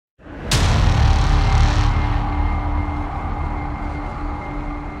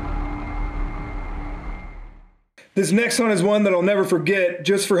This next one is one that I'll never forget,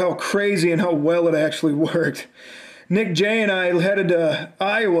 just for how crazy and how well it actually worked. Nick J and I headed to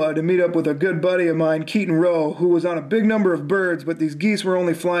Iowa to meet up with a good buddy of mine, Keaton Rowe, who was on a big number of birds, but these geese were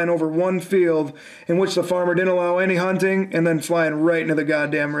only flying over one field in which the farmer didn't allow any hunting, and then flying right into the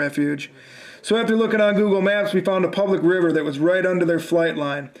goddamn refuge. So after looking on Google Maps, we found a public river that was right under their flight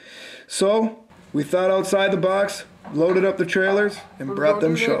line. So we thought outside the box, loaded up the trailers, and brought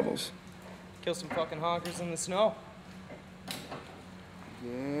them shovels. Kill some fucking honkers in the snow.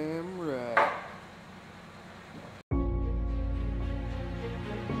 Damn right.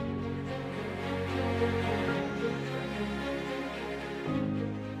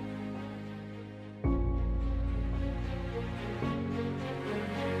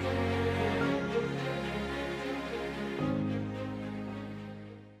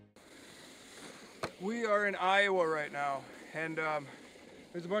 We are in Iowa right now, and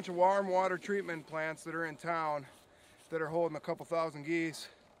there's a bunch of warm water treatment plants that are in town that are holding a couple thousand geese.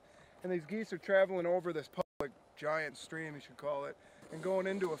 And these geese are traveling over this public giant stream, you should call it, and going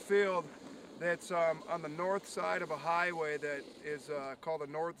into a field that's on the north side of a highway that is called the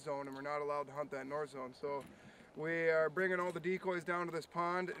North Zone, and we're not allowed to hunt that North Zone. So we are bringing all the decoys down to this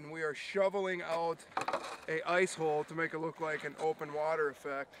pond, and we are shoveling out a ice hole to make it look like an open water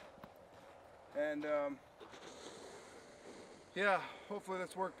effect. And yeah, hopefully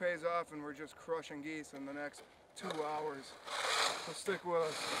this work pays off and we're just crushing geese in the next 2 hours. So stick with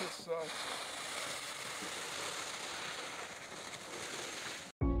us. This sucks.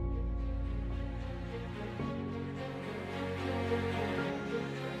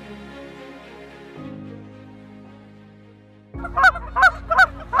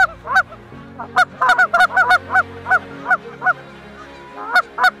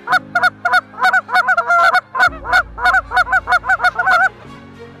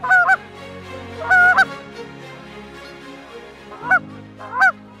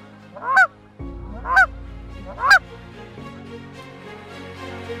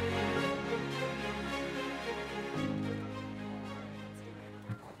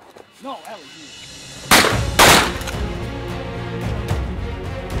 No, Ellie.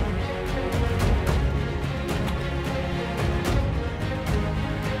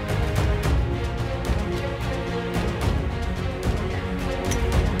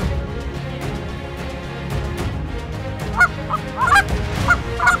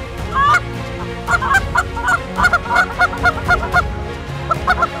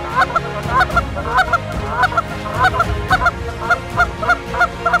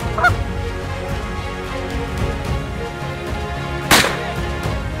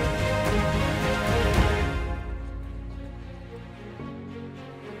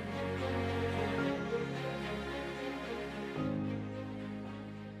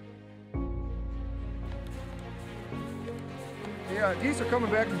 Yeah, geese are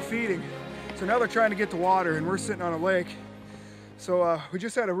coming back from feeding, so now they're trying to get to water, and we're sitting on a lake. So we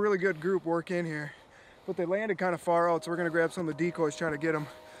just had a really good group work in here, but they landed kind of far out, so we're going to grab some of the decoys, trying to get them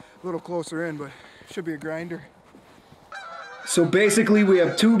a little closer in, but it should be a grinder. So basically we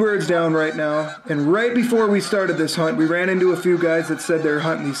have 2 birds down right now, and right before we started this hunt, we ran into a few guys that said they're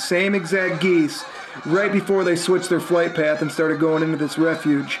hunting these same exact geese right before they switched their flight path and started going into this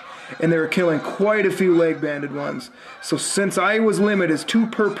refuge. And they were killing quite a few leg-banded ones. So since Iowa's limit is 2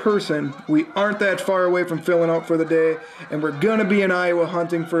 per person, we aren't that far away from filling out for the day, and we're gonna be in Iowa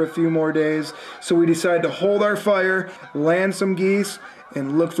hunting for a few more days. So we decided to hold our fire, land some geese,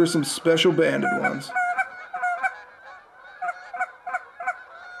 and look for some special banded ones.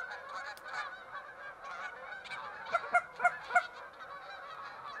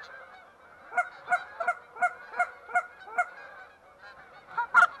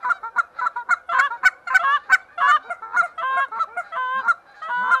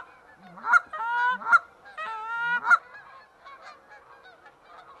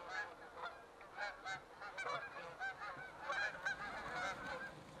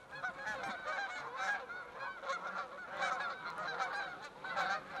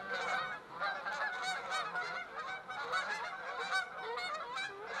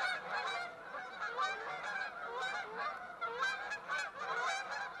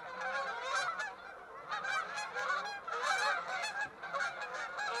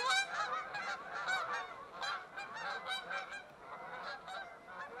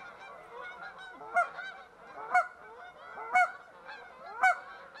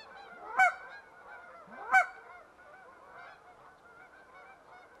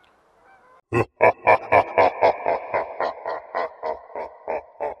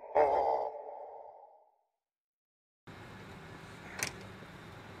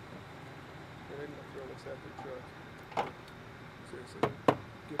 just at their truck. Seriously,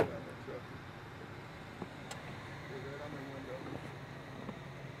 get it on their truck. Get right on their window.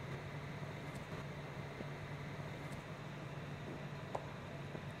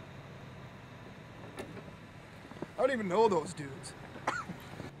 I don't even know those dudes.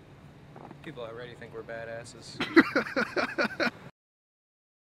 People already think we're badasses.